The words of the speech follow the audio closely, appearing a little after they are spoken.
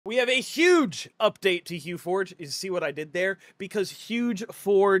We have a huge update to HueForge. You see what I did there? Because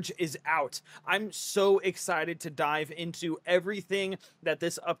HugeForge is out. I'm so excited to dive into everything that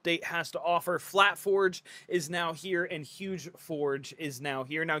this update has to offer. FlatForge is now here and HugeForge is now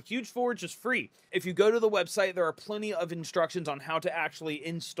here. Now, HugeForge is free. If you go to the website, there are plenty of instructions on how to actually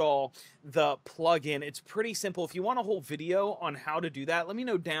install the plugin. It's pretty simple. If you want a whole video on how to do that, let me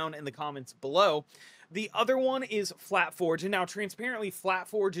know down in the comments below. The other one is FlatForge, and now transparently,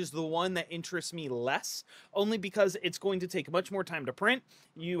 FlatForge is the one that interests me less, only because it's going to take much more time to print.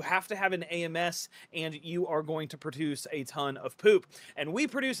 You have to have an AMS, and you are going to produce a ton of poop. And we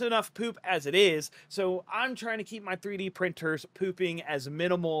produce enough poop as it is, so I'm trying to keep my 3D printers pooping as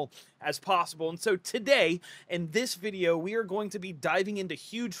minimal as possible. And so today, in this video, we are going to be diving into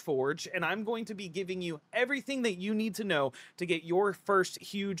HugeForge, and I'm going to be giving you everything that you need to know to get your first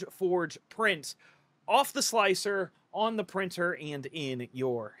HugeForge print off the slicer, on the printer, and in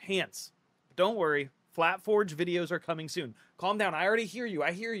your hands. But don't worry, FlatForge videos are coming soon. Calm down, I already hear you,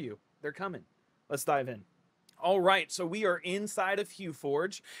 I hear you. They're coming. Let's dive in. All right, so we are inside of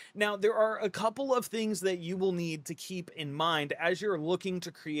HueForge. Now, there are a couple of things that you will need to keep in mind as you're looking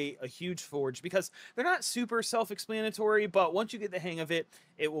to create a HugeForge, because they're not super self-explanatory, but once you get the hang of it,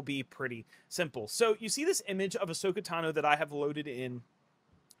 it will be pretty simple. So you see this image of Ahsoka Tano that I have loaded in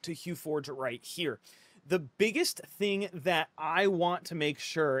to HueForge right here. The biggest thing that I want to make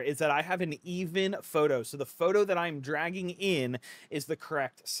sure is that I have an even photo. So the photo that I'm dragging in is the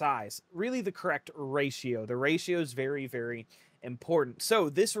correct size, really the correct ratio. The ratio is very, very important. So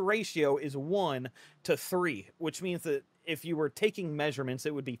this ratio is 1:3, which means that if you were taking measurements,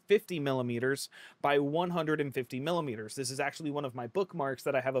 it would be 50 millimeters by 150 millimeters. This is actually one of my bookmarks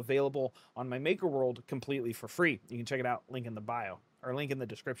that I have available on my Maker World completely for free. You can check it out, link in the bio, or link in the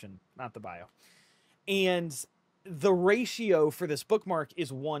description, not the bio. And the ratio for this bookmark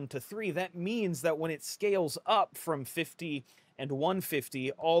is 1:3. That means that when it scales up from 50 and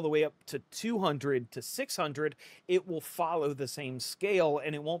 150 all the way up to 200 to 600, it will follow the same scale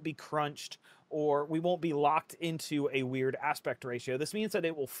and it won't be crunched, or we won't be locked into a weird aspect ratio. This means that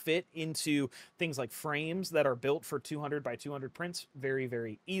it will fit into things like frames that are built for 200 by 200 prints very,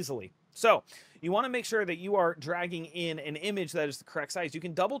 very easily. So you want to make sure that you are dragging in an image that is the correct size. You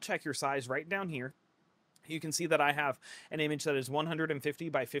can double check your size right down here. You can see that I have an image that is 150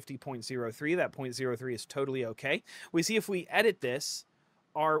 by 50.03. That 0.03 is totally okay. We see if we edit this,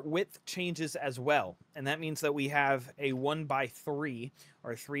 our width changes as well. And that means that we have a 1:3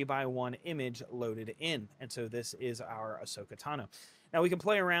 or 3:1 image loaded in. And so this is our Ahsoka Tano. Now we can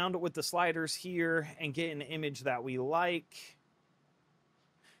play around with the sliders here and get an image that we like.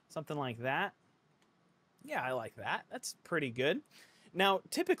 Something like that. Yeah, I like that. That's pretty good. Now,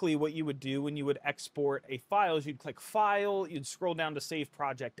 typically what you would do when you would export a file is you'd click File, you'd scroll down to Save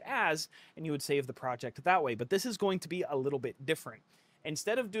Project As, and you would save the project that way. But this is going to be a little bit different.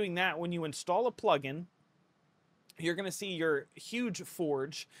 Instead of doing that, when you install a plugin, you're going to see your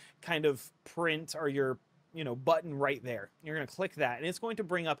HugeForge kind of print, or your button right there. You're going to click that, and it's going to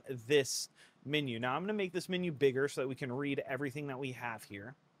bring up this menu. Now, I'm going to make this menu bigger so that we can read everything that we have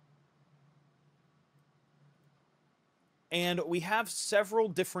here. And we have several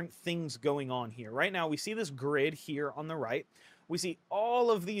different things going on here. Right now, we see this grid here on the right. We see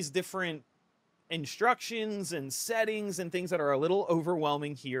all of these different instructions and settings and things that are a little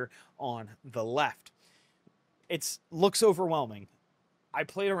overwhelming here on the left. It looks overwhelming. I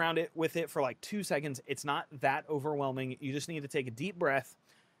played around with it for like 2 seconds. It's not that overwhelming. You just need to take a deep breath.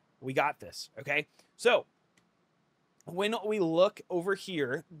 We got this, okay? So when we look over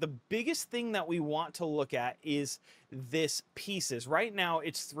here, the biggest thing that we want to look at is this pieces. Right now,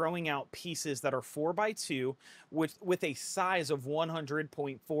 it's throwing out pieces that are 4:2 with a size of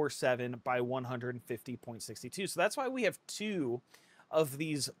 100.47 by 150.62. So that's why we have two of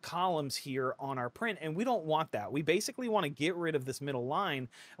these columns here on our print, and we don't want that. We basically want to get rid of this middle line,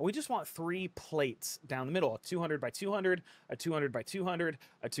 and we just want 3 plates down the middle, a 200 by 200, a 200 by 200,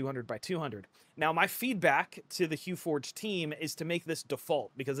 a 200 by 200. Now, my feedback to the HueForge team is to make this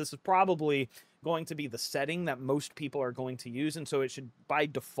default, because this is probably going to be the setting that most people are going to use, and so it should, by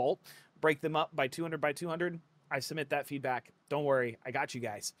default, break them up by 200 by 200. I submit that feedback. Don't worry, I got you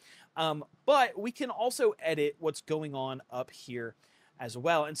guys. But we can also edit what's going on up here as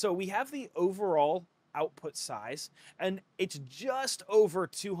well. And so we have the overall output size, and it's just over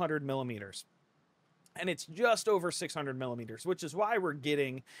 200 millimeters. And it's just over 600 millimeters, which is why we're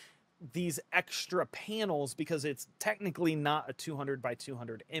getting these extra panels, because it's technically not a 200 by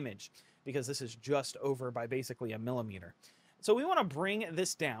 200 image, because this is just over by basically a millimeter. So we want to bring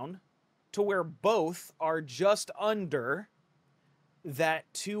this down to where both are just under that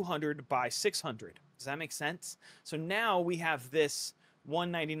 200 by 600. Does that make sense? So now we have this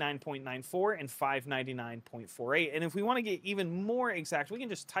 199.94 and 599.48. And if we want to get even more exact, we can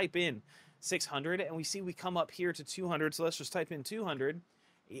just type in 600 and we see we come up here to 200. So let's just type in 200.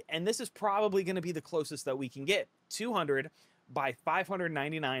 And this is probably going to be the closest that we can get. 200 by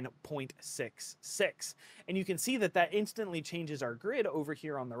 599.66. And you can see that that instantly changes our grid over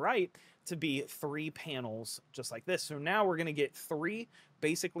here on the right to be 3 panels just like this. So now we're going to get 3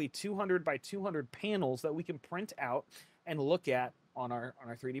 basically 200 by 200 panels that we can print out and look at on our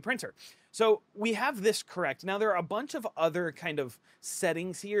 3D printer. So we have this correct. Now there are a bunch of other kind of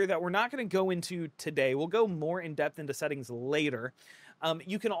settings here that we're not going to go into today. We'll go more in depth into settings later.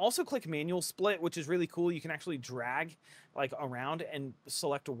 You can also click manual split, which is really cool. You can actually drag like around and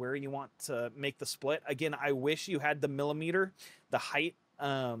select where you want to make the split. Again, I wish you had the millimeter, the height,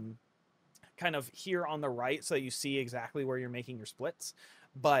 kind of here on the right so that you see exactly where you're making your splits.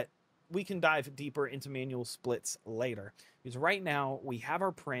 But we can dive deeper into manual splits later. Because right now we have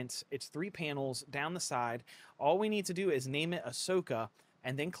our print. It's 3 panels down the side. All we need to do is name it Ahsoka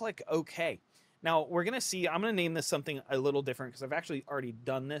and then click OK. Now we're going to see, I'm going to name this something a little different because I've actually already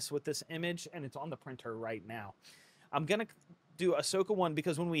done this with this image and it's on the printer right now. I'm going to do Ahsoka 1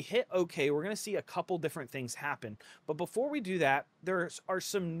 because when we hit OK, we're going to see a couple different things happen. But before we do that, there are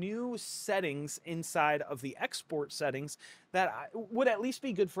some new settings inside of the export settings that would at least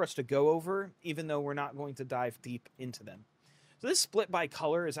be good for us to go over, even though we're not going to dive deep into them. So this split by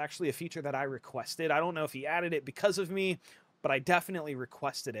color is actually a feature that I requested. I don't know if he added it because of me, but I definitely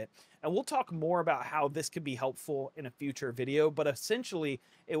requested it. And we'll talk more about how this could be helpful in a future video, but essentially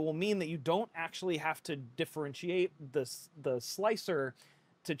it will mean that you don't actually have to differentiate the slicer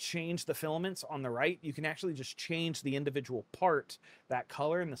to change the filaments on the right. You can actually just change the individual part, that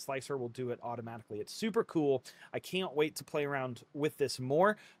color, and the slicer will do it automatically. It's super cool. I can't wait to play around with this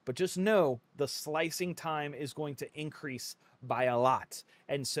more, but just know the slicing time is going to increase by a lot.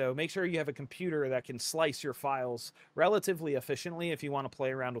 And so make sure you have a computer that can slice your files relatively efficiently if you want to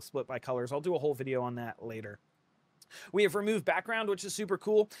play around with split by colors. I'll do a whole video on that later. We have removed background, which is super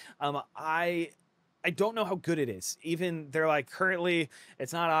cool. I don't know how good it is. Even they're like currently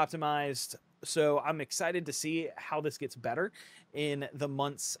it's not optimized. So I'm excited to see how this gets better in the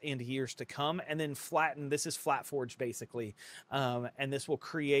months and years to come. And then flatten, this is HugeForge basically. And this will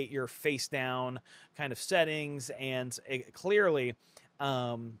create your face down kind of settings. And clearly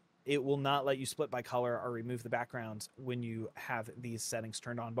it will not let you split by color or remove the background when you have these settings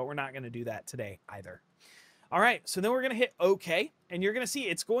turned on. But we're not going to do that today either. All right, so then we're going to hit OK. And you're going to see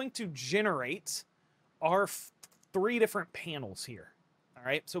it's going to generate our 3 different panels here. All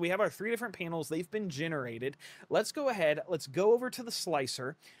right, so we have our 3 different panels. They've been generated. Let's go ahead. Let's go over to the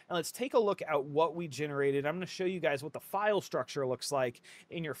slicer and let's take a look at what we generated. I'm going to show you guys what the file structure looks like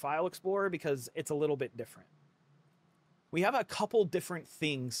in your file explorer because it's a little bit different. We have a couple different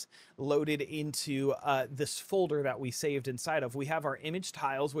things loaded into this folder that we saved inside of. We have our image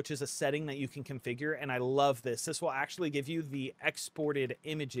tiles, which is a setting that you can configure, and I love this. This will actually give you the exported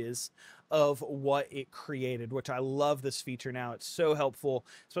images of what it created, which I love this feature now. It's so helpful,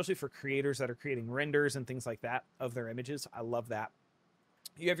 especially for creators that are creating renders and things like that of their images. I love that.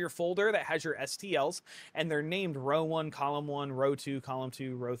 You have your folder that has your STLs, and they're named row 1, column 1, row 2, column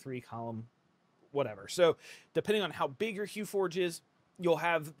 2, row 3, column whatever. So depending on how big your HueForge is, you'll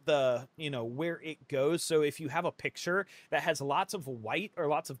have the, where it goes. So if you have a picture that has lots of white or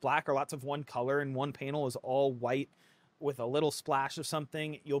lots of black or lots of one color and one panel is all white with a little splash of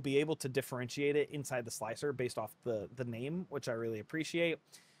something, you'll be able to differentiate it inside the slicer based off the name, which I really appreciate.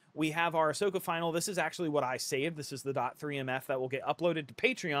 We have our Ahsoka final. This is actually what I saved. This is the .3mf that will get uploaded to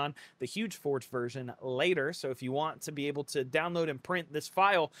Patreon, the HugeForge version later. So if you want to be able to download and print this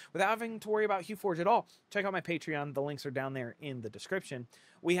file without having to worry about HueForge at all, check out my Patreon. The links are down there in the description.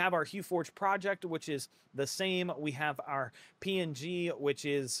 We have our HueForge project, which is the same. We have our PNG, which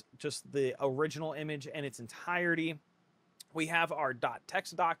is just the original image in its entirety. We have our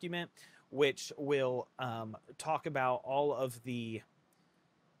 .text document, which will talk about all of the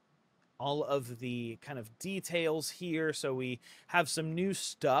kind of details here. So we have some new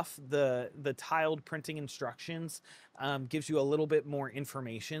stuff. The tiled printing instructions gives you a little bit more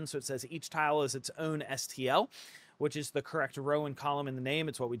information. So it says each tile is its own STL, which is the correct row and column in the name.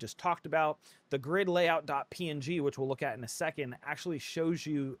 It's what we just talked about. The grid layout.png, which we'll look at in a second, actually shows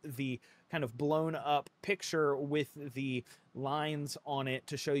you the kind of blown up picture with the lines on it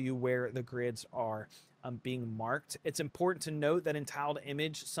to show you where the grids are being marked. It's important to note that in tiled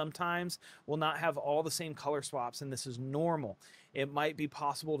image sometimes will not have all the same color swaps, and this is normal. It might be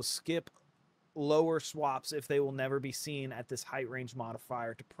possible to skip lower swaps if they will never be seen at this height range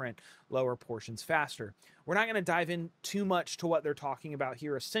modifier to print lower portions faster. We're not going to dive in too much to what they're talking about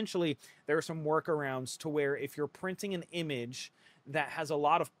here. Essentially, there are some workarounds to where if you're printing an image that has a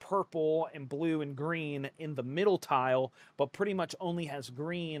lot of purple and blue and green in the middle tile, but pretty much only has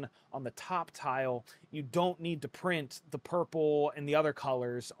green on the top tile, you don't need to print the purple and the other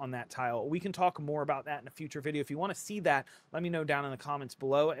colors on that tile. We can talk more about that in a future video. If you want to see that, let me know down in the comments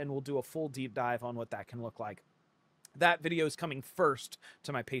below, and we'll do a full deep dive on what that can look like. That video is coming first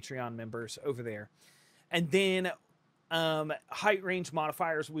to my Patreon members over there. And then height range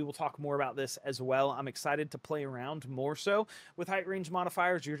modifiers, we will talk more about this as well. I'm excited to play around more so with height range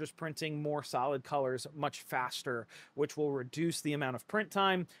modifiers. You're just printing more solid colors much faster, which will reduce the amount of print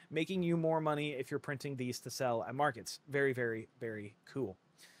time, making you more money if you're printing these to sell at markets. Very, very, very cool.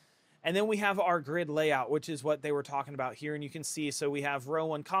 And then we have our grid layout, which is what they were talking about here. And you can see, so we have row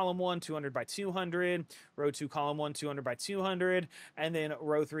 1, column 1, 200 by 200, row 2, column 1, 200 by 200, and then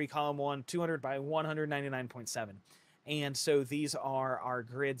row 3, column 1, 200 by 199.7. And so these are our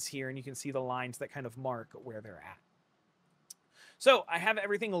grids here, and you can see the lines that kind of mark where they're at. So I have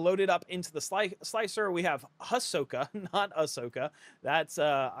everything loaded up into the slicer. We have Ahsoka, not Ahsoka. That's,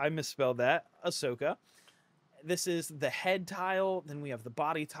 I misspelled that, Ahsoka. This is the head tile, then we have the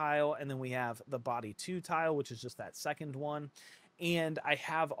body tile, and then we have the body 2 tile, which is just that second one. And I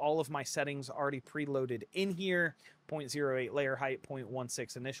have all of my settings already preloaded in here. 0.08 layer height,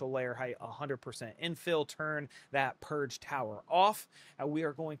 0.16 initial layer height, 100% infill. Turn that purge tower off. And we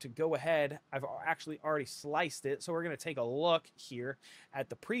are going to go ahead. I've actually already sliced it. So we're going to take a look here at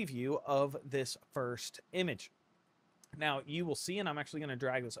the preview of this first image. Now you will see, and I'm actually going to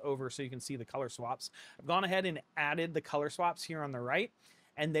drag this over so you can see the color swaps. I've gone ahead and added the color swaps here on the right,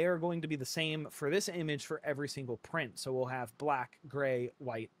 and they are going to be the same for this image for every single print. So we'll have black, gray,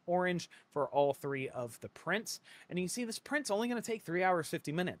 white, orange for all 3 of the prints. And you can see this print's only going to take 3 hours,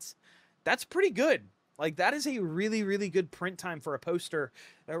 50 minutes. That's pretty good. Like, that is a really, really good print time for a poster.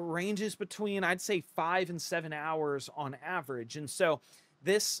 It ranges between, I'd say, 5 and 7 hours on average. And so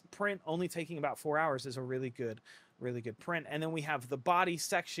this print only taking about 4 hours is a really good print. And then we have the body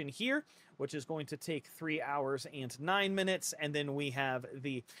section here, which is going to take 3 hours and 9 minutes. And then we have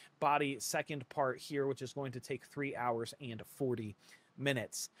the body second part here, which is going to take 3 hours and 40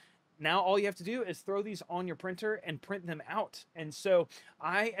 minutes. Now all you have to do is throw these on your printer and print them out. And so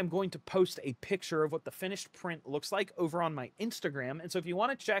I am going to post a picture of what the finished print looks like over on my Instagram. And so if you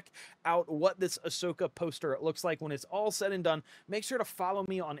want to check out what this Ahsoka poster looks like when it's all said and done, make sure to follow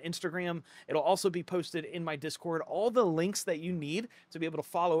me on Instagram. It'll also be posted in my Discord. All the links that you need to be able to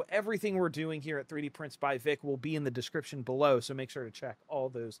follow everything we're doing here at 3D Prints by Vic will be in the description below. So make sure to check all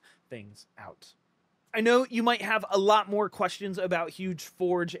those things out. I know you might have a lot more questions about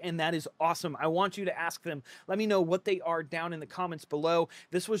HugeForge, and that is awesome. I want you to ask them. Let me know what they are down in the comments below.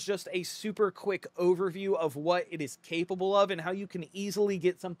 This was just a super quick overview of what it is capable of and how you can easily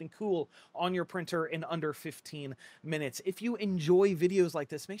get something cool on your printer in under 15 minutes. If you enjoy videos like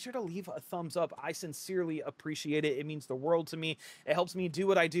this, make sure to leave a thumbs up. I sincerely appreciate it. It means the world to me. It helps me do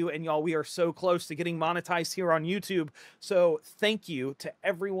what I do, and y'all, we are so close to getting monetized here on YouTube. So thank you to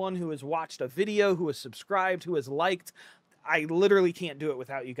everyone who has watched a video, who has subscribed, who has liked. I literally can't do it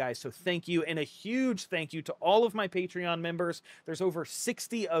without you guys, so thank you. And a huge thank you to all of my Patreon members. There's over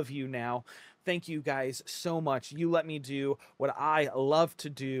 60 of you now. Thank you guys so much. You let me do what I love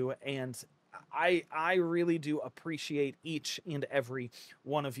to do, and I really do appreciate each and every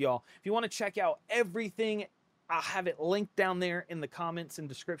one of y'all. If you want to check out everything, I'll have it linked down there in the comments and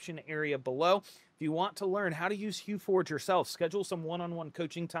description area below. If you want to learn how to use HueForge yourself, schedule some one-on-one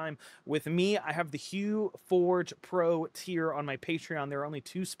coaching time with me. I have the HueForge Pro tier on my Patreon. There are only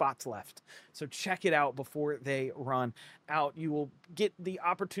 2 spots left, so check it out before they run out. You will get the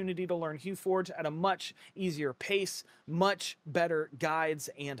opportunity to learn HueForge at a much easier pace, much better guides,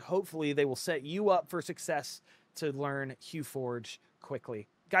 and hopefully they will set you up for success to learn HueForge quickly.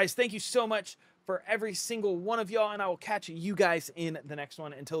 Guys, thank you so much for every single one of y'all, and I will catch you guys in the next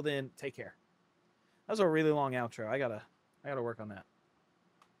one. Until then, take care. That was a really long outro. I gotta work on that.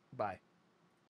 Bye.